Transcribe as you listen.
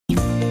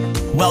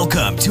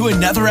Welcome to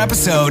another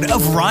episode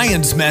of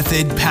Ryan's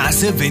Method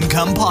Passive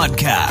Income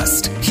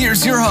Podcast.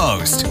 Here's your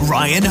host,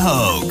 Ryan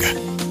Hogue.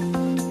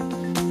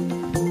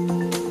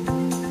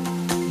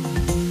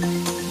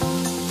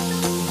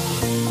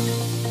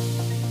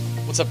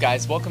 What's up,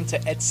 guys? Welcome to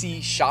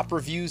Etsy Shop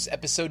Reviews,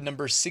 episode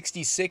number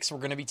 66. We're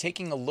going to be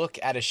taking a look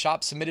at a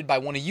shop submitted by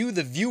one of you,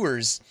 the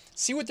viewers.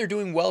 See what they're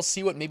doing well,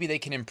 see what maybe they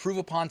can improve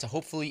upon to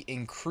hopefully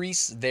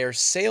increase their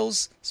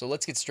sales. So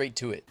let's get straight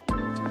to it.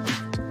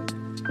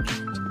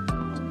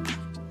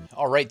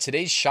 All right,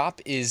 today's shop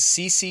is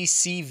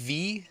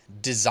CCCV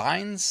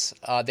Designs.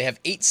 They have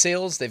 8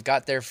 sales. They've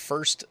got their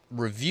first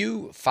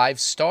review,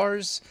 5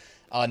 stars.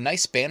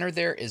 Nice banner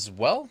there as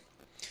well.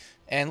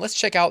 And let's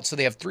check out. So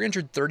they have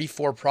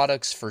 334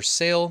 products for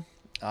sale,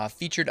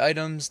 featured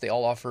items. They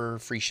all offer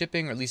free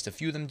shipping, or at least a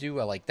few of them do.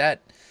 I like that.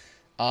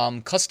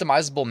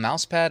 Customizable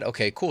mousepad.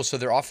 Okay, cool. So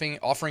they're offering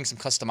some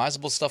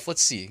customizable stuff.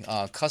 Let's see.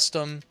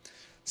 Custom.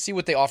 See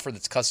what they offer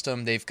that's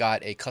custom. They've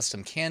got a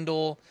custom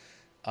candle.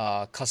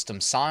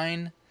 Custom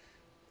sign,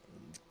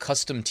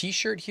 custom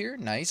t-shirt here,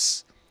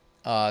 nice.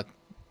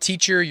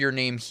 Teacher, your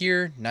name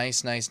here,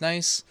 nice. And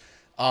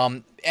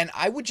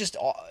I would just,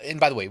 and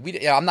by the way,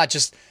 I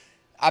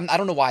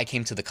don't know why I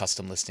came to the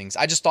custom listings.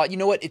 I just thought, you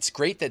know what, it's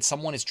great that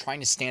someone is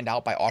trying to stand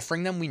out by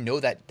offering them. We know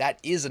that that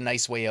is a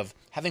nice way of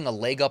having a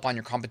leg up on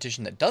your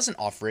competition that doesn't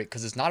offer it,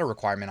 because it's not a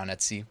requirement on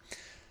Etsy.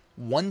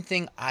 One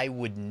thing I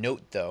would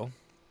note, though,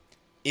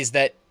 is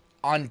that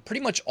on pretty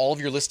much all of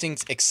your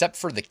listings, except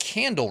for the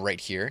candle right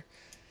here,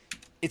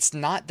 it's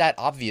not that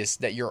obvious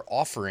that you're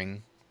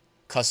offering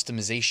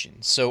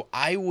customization. So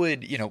I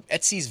would,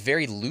 Etsy's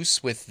very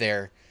loose with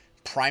their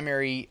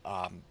primary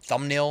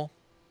thumbnail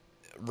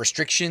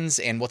restrictions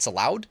and what's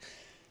allowed.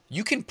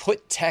 You can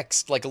put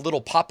text, like a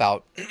little pop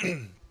out,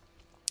 and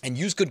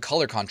use good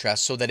color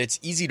contrast so that it's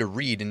easy to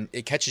read and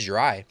it catches your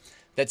eye,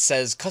 that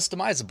says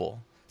customizable,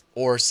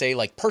 or say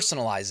like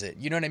personalize it.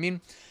 You know what I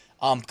mean?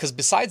 Because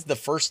besides the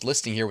first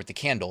listing here with the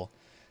candle,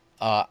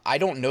 I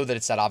don't know that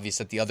it's that obvious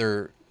that the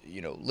other,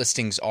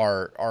 listings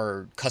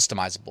are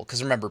customizable.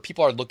 Because remember,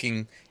 people are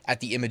looking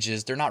at the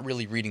images; they're not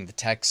really reading the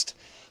text.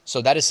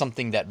 So that is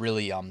something that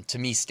really, to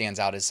me, stands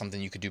out as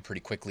something you could do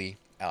pretty quickly,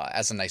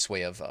 as a nice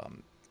way of,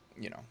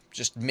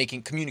 just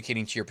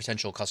communicating to your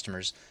potential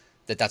customers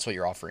that that's what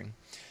you're offering.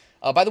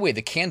 By the way,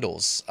 the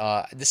candles.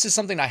 This is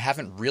something I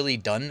haven't really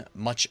done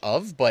much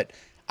of, but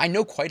I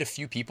know quite a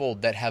few people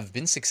that have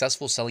been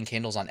successful selling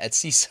candles on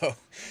Etsy, so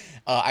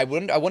I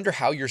wonder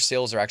how your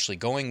sales are actually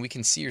going. We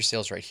can see your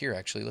sales right here,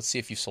 actually. Let's see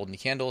if you've sold any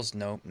candles.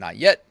 No, not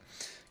yet.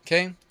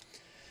 Okay.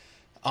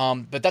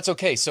 But that's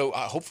okay. So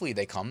hopefully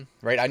they come,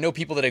 right? I know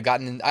people that have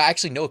gotten I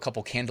actually know a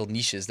couple candle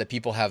niches that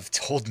people have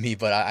told me,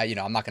 but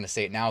I'm not going to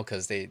say it now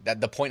because the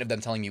point of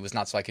them telling me was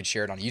not so I could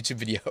share it on a YouTube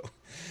video.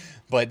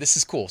 But this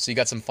is cool. So you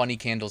got some funny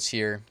candles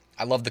here.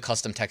 I love the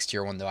custom text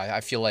here one, though.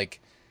 I feel like,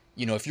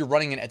 if you're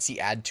running an Etsy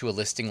ad to a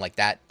listing like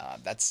that,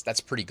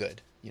 that's pretty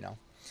good, You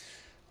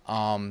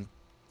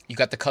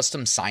got the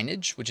custom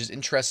signage, which is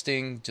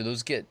interesting. Do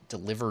those get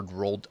delivered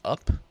rolled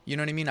up? You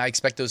know what I mean? I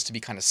expect those to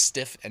be kind of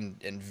stiff and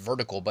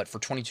vertical, but for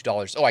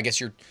 $22, I guess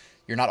you're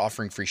not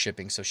offering free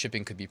shipping, so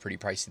shipping could be pretty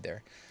pricey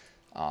there.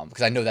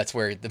 Because I know that's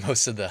where the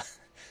most of the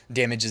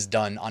damage is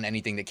done on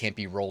anything that can't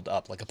be rolled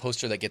up. Like a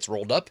poster that gets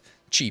rolled up,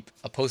 cheap.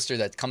 A poster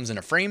that comes in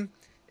a frame,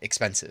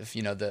 expensive.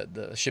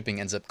 The shipping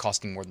ends up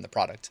costing more than the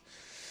product.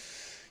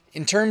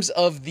 In terms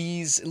of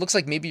these, it looks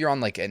like maybe you're on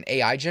like an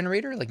AI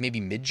generator, like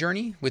maybe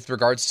Midjourney with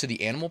regards to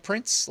the animal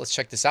prints. Let's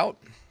check this out.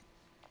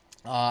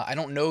 I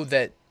don't know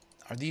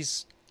are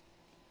these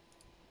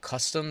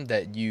custom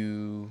that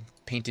you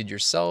painted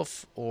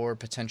yourself or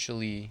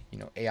potentially,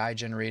 AI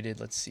generated?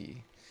 Let's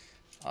see.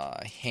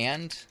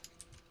 Hand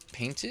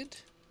painted.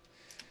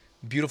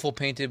 Beautiful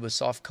painted with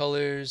soft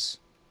colors.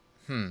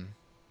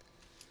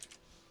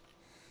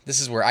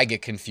 This is where I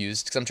get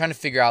confused because I'm trying to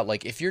figure out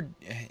like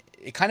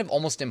it kind of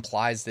almost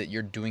implies that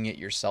you're doing it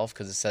yourself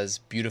because it says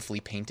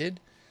beautifully painted,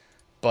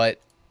 but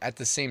at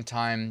the same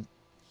time,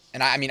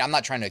 and I mean, I'm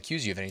not trying to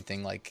accuse you of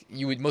anything. Like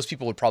most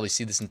people would probably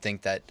see this and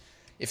think that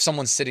if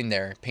someone's sitting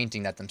there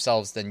painting that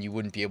themselves, then you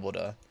wouldn't be able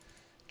to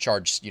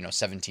charge,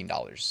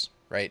 $17,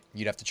 right?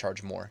 You'd have to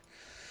charge more,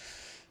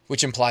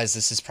 which implies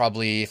this is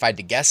probably, if I had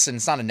to guess, and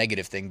it's not a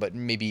negative thing, but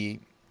maybe,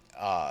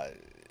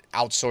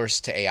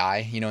 outsourced to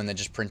AI, and then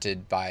just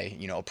printed by,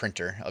 a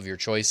printer of your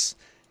choice.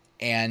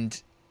 And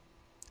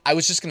I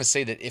was just going to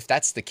say that if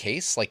that's the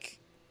case, like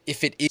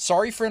if it is,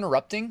 sorry for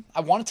interrupting.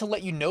 I wanted to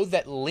let you know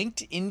that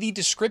linked in the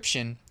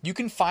description, you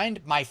can find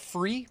my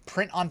free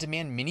print on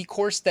demand mini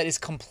course that is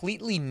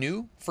completely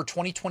new for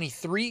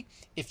 2023.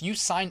 If you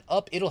sign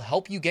up, it'll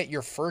help you get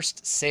your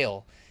first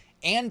sale.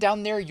 And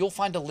down there, you'll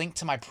find a link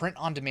to my print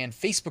on demand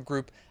Facebook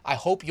group. I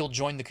hope you'll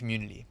join the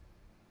community.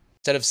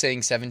 Instead of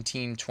saying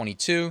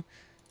 $17.22,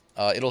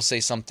 it'll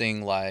say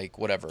something like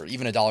whatever,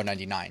 even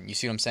 $1.99. You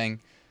see what I'm saying?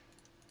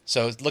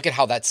 So look at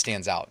how that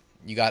stands out.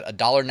 You got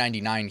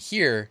 $1.99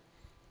 here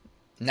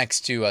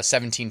next to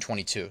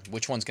 $17.22.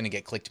 Which one's going to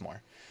get clicked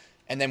more?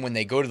 And then when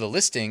they go to the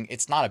listing,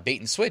 it's not a bait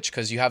and switch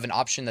because you have an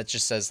option that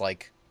just says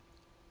like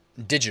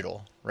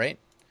digital, right?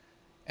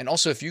 And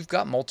also, if you've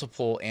got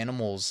multiple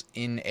animals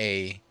in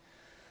a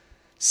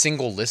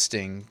single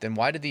listing, then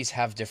why do these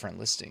have different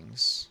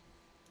listings?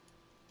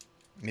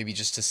 Maybe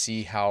just to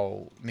see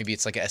how, maybe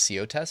it's like a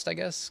SEO test, I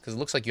guess, because it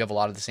looks like you have a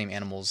lot of the same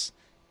animals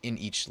in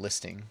each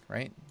listing,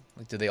 right?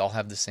 Like, do they all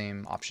have the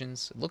same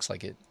options? It looks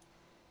like it.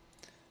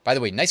 By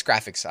the way, nice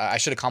graphics. I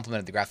should have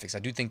complimented the graphics. I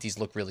do think these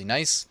look really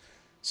nice.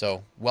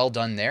 So well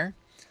done there.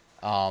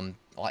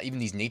 Even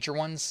these nature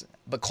ones.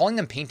 But calling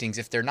them paintings,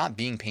 if they're not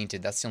being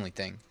painted, that's the only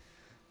thing.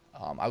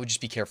 I would just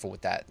be careful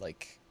with that.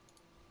 Like,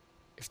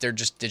 if they're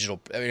just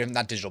digital, I mean,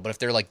 not digital, but if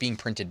they're like being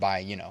printed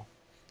by,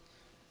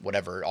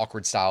 whatever,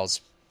 Awkward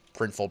Styles,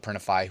 Printful,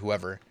 Printify,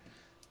 whoever,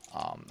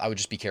 I would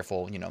just be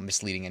careful,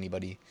 misleading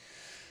anybody.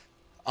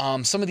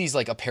 Some of these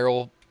like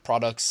apparel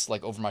products,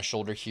 like over my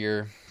shoulder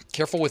here,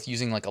 careful with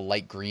using like a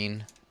light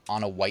green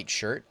on a white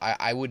shirt.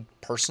 I would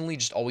personally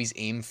just always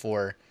aim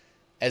for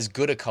as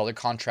good a color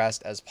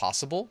contrast as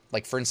possible.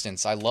 Like, for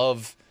instance, I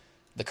love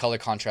the color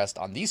contrast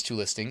on these two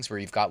listings where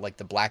you've got like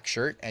the black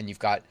shirt and you've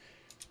got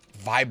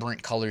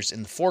vibrant colors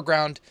in the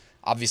foreground.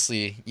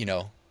 Obviously,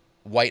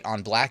 white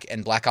on black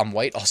and black on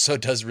white also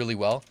does really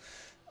well.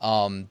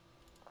 A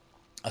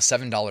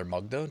 $7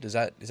 mug though, is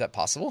that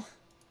possible?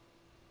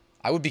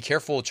 I would be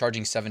careful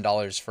charging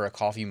 $7 for a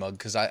coffee mug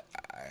because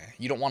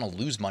you don't want to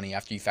lose money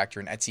after you factor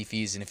in Etsy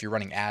fees, and if you're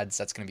running ads,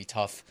 that's going to be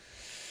tough.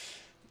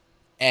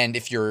 And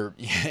if you're,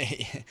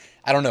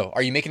 I don't know,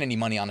 are you making any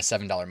money on a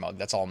 $7 mug?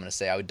 That's all I'm going to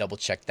say. I would double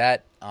check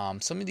that.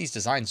 Some of these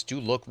designs do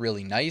look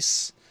really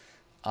nice.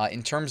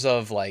 In terms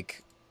of your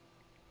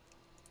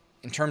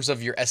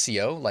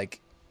SEO,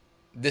 like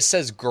this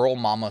says Girl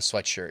Mama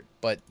sweatshirt,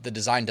 but the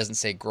design doesn't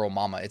say Girl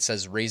Mama. It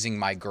says Raising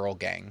My Girl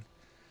Gang.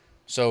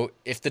 So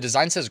if the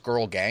design says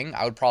Girl Gang,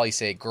 I would probably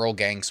say Girl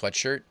Gang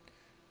sweatshirt,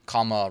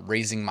 comma,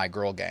 Raising My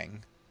Girl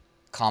Gang,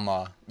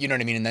 comma, you know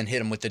what I mean? And then hit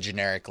them with the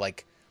generic,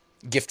 like,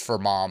 gift for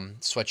mom,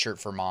 sweatshirt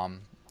for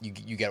mom. You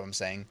get what I'm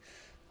saying?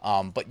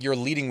 But you're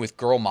leading with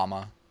Girl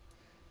Mama,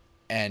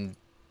 and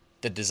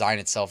the design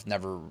itself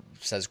never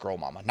says Girl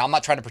Mama. Now, I'm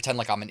not trying to pretend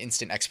like I'm an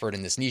instant expert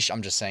in this niche.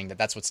 I'm just saying that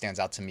that's what stands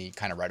out to me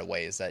kind of right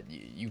away, is that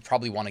you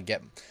probably want to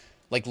get,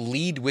 like,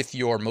 lead with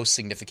your most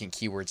significant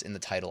keywords in the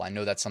title. I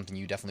know that's something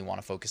you definitely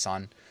want to focus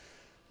on.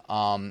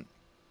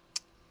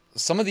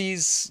 Some of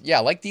these, yeah,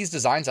 like these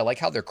designs, I like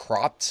how they're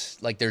cropped,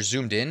 like they're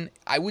zoomed in.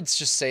 I would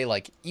just say,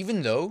 like,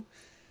 even though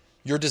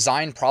your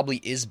design probably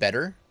is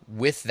better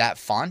with that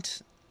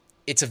font,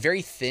 it's a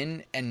very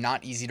thin and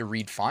not easy to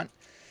read font.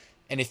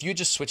 And if you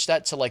just switch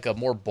that to like a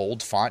more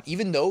bold font,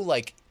 even though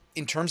like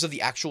in terms of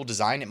the actual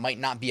design, it might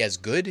not be as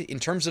good, in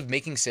terms of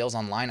making sales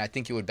online, I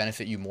think it would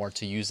benefit you more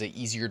to use a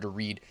easier to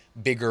read,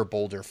 bigger,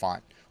 bolder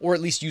font, or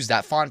at least use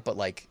that font, but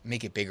like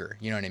make it bigger.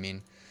 You know what I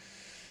mean?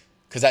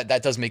 Because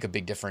that does make a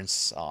big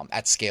difference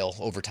at scale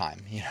over time,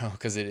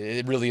 because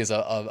it really is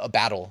a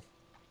battle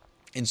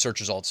in search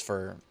results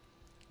for,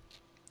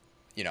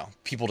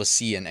 people to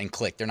see and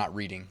click. They're not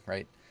reading,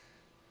 right?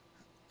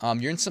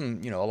 You're in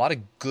some, a lot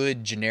of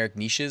good generic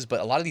niches, but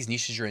a lot of these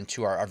niches you're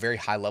into are very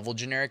high level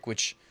generic,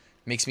 which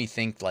makes me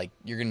think like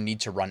you're going to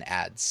need to run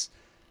ads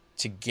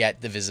to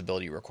get the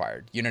visibility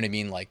required. You know what I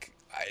mean? Like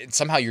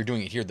somehow you're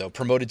doing it here though.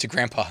 Promoted to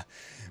grandpa.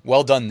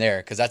 Well done there,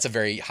 because that's a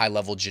very high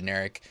level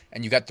generic,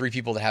 and you got 3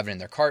 people that have it in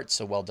their cart.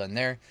 So well done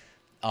there.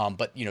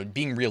 But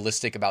being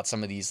realistic about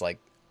some of these like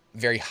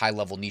very high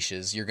level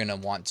niches, you're going to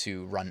want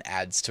to run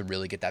ads to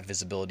really get that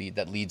visibility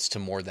that leads to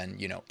more than,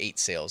 8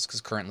 sales.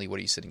 Because currently, what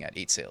are you sitting at?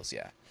 8 sales.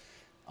 Yeah.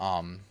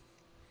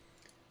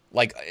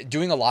 Like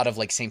doing a lot of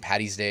like St.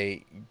 Patty's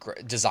Day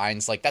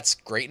designs, like that's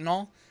great and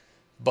all,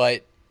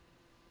 but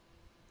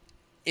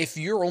if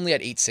you're only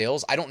at 8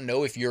 sales, I don't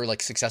know if you're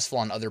like successful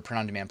on other print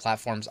on demand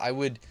platforms. I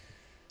would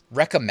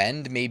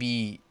recommend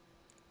maybe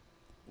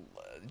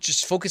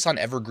just focus on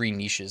evergreen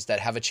niches that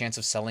have a chance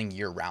of selling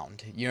year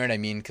round. You know what I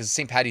mean? Because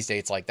St. Patty's Day,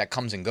 it's like that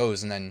comes and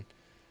goes, and then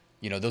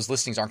those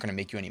listings aren't going to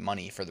make you any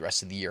money for the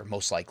rest of the year,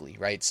 most likely,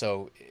 right?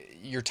 So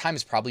your time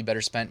is probably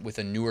better spent with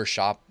a newer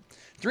shop.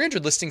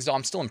 300 listings, though,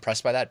 I'm still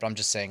impressed by that, but I'm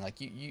just saying, like,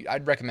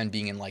 I'd recommend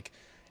being in, like,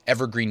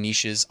 evergreen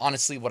niches.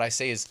 Honestly, what I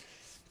say is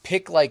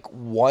pick, like,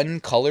 one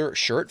color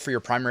shirt for your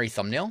primary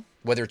thumbnail,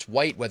 whether it's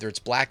white, whether it's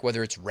black,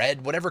 whether it's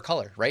red, whatever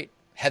color, right?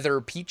 Heather,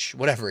 peach,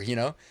 whatever,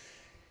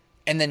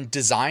 and then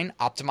design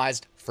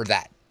optimized for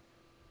that.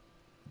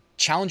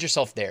 Challenge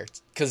yourself there,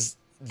 because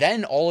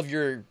then all of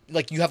your,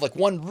 like, you have like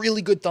one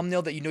really good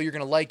thumbnail that you're going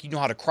to like,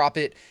 how to crop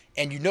it,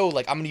 and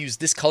like, I'm going to use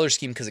this color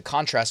scheme because it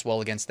contrasts well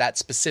against that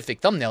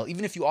specific thumbnail,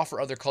 even if you offer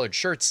other colored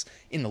shirts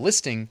in the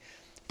listing,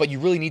 but you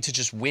really need to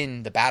just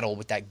win the battle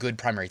with that good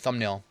primary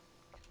thumbnail.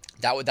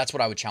 That's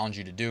what I would challenge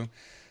you to do.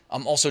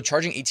 Also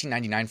charging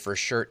 $18.99 for a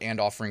shirt and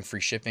offering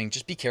free shipping.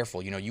 Just be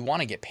careful. You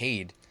want to get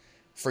paid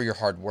for your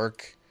hard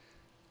work.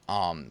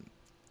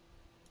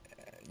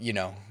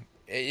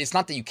 It's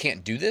not that you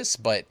can't do this,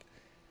 but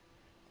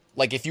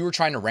like if you were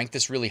trying to rank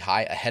this really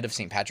high ahead of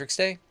St. Patrick's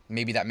Day,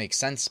 maybe that makes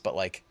sense. But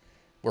like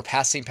we're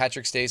past St.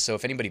 Patrick's Day, so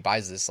if anybody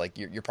buys this, like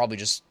you're probably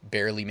just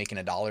barely making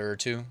 $1 or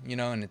 $2,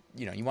 and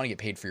you want to get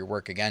paid for your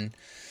work again.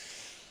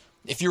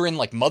 if you're in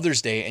like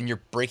Mother's Day and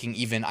you're breaking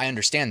even, I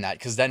understand that,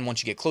 because then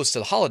once you get close to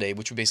the holiday,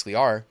 which we basically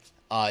are,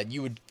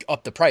 you would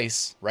up the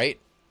price, right?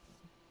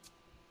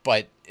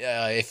 But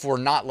if we're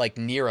not like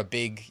near a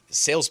big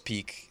sales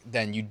peak,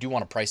 then you do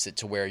want to price it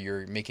to where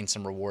you're making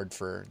some reward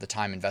for the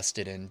time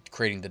invested in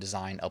creating the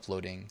design,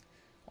 uploading,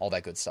 all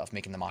that good stuff,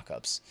 making the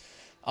mock-ups.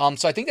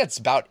 So I think that's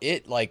about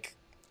it. Like,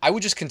 I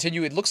would just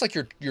continue. It looks like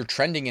you're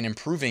trending and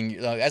improving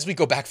as we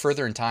go back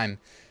further in time.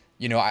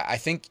 I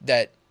think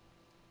that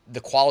the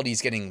quality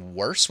is getting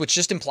worse, which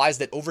just implies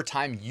that over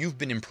time you've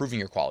been improving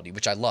your quality,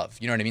 which I love.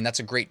 You know what I mean? That's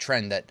a great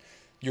trend, that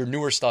your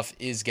newer stuff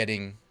is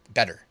getting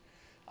better.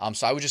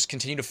 So I would just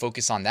continue to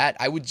focus on that.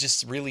 I would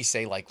just really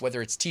say, like,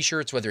 whether it's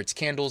t-shirts, whether it's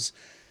candles,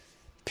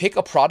 pick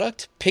a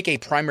product, pick a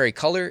primary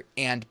color,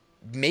 and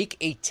make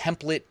a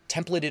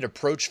templated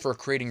approach for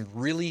creating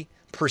really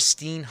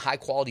pristine, high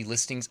quality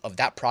listings of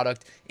that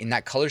product in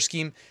that color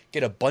scheme.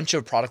 Get a bunch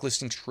of product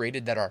listings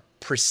created that are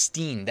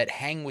pristine, that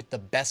hang with the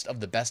best of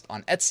the best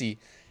on Etsy.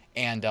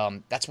 And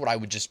that's what I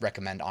would just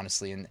recommend,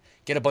 honestly. And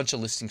get a bunch of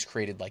listings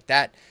created like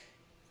that.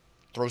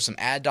 Throw some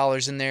ad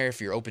dollars in there if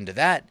you're open to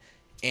that.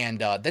 And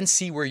then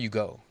see where you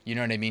go. You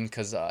know what I mean?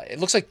 Because it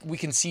looks like we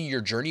can see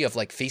your journey of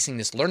like facing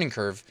this learning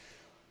curve.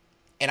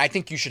 And I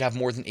think you should have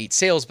more than 8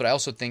 sales. But I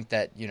also think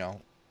that,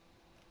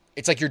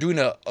 it's like you're doing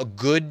a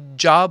good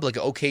job, like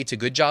an okay to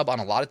good job on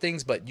a lot of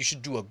things. But you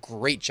should do a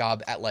great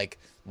job at like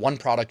one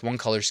product, one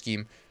color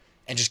scheme,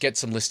 and just get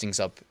some listings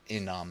up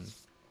in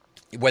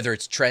whether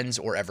it's trends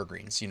or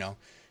evergreens,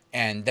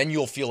 and then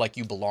you'll feel like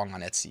you belong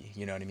on Etsy,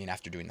 you know what I mean,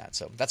 after doing that.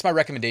 So that's my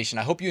recommendation.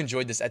 I hope you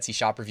enjoyed this Etsy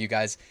shop review,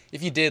 guys.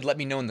 If you did, let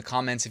me know in the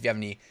comments if you have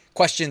any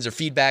questions or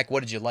feedback.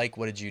 What did you like?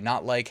 What did you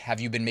not like? Have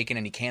you been making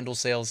any candle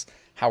sales?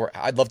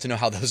 I'd love to know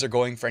how those are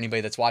going for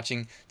anybody that's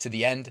watching to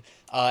the end.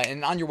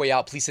 And on your way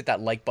out, please hit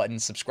that like button,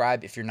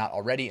 subscribe if you're not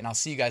already, and I'll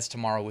see you guys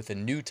tomorrow with a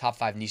new Top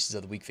 5 Niches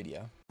of the Week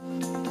video.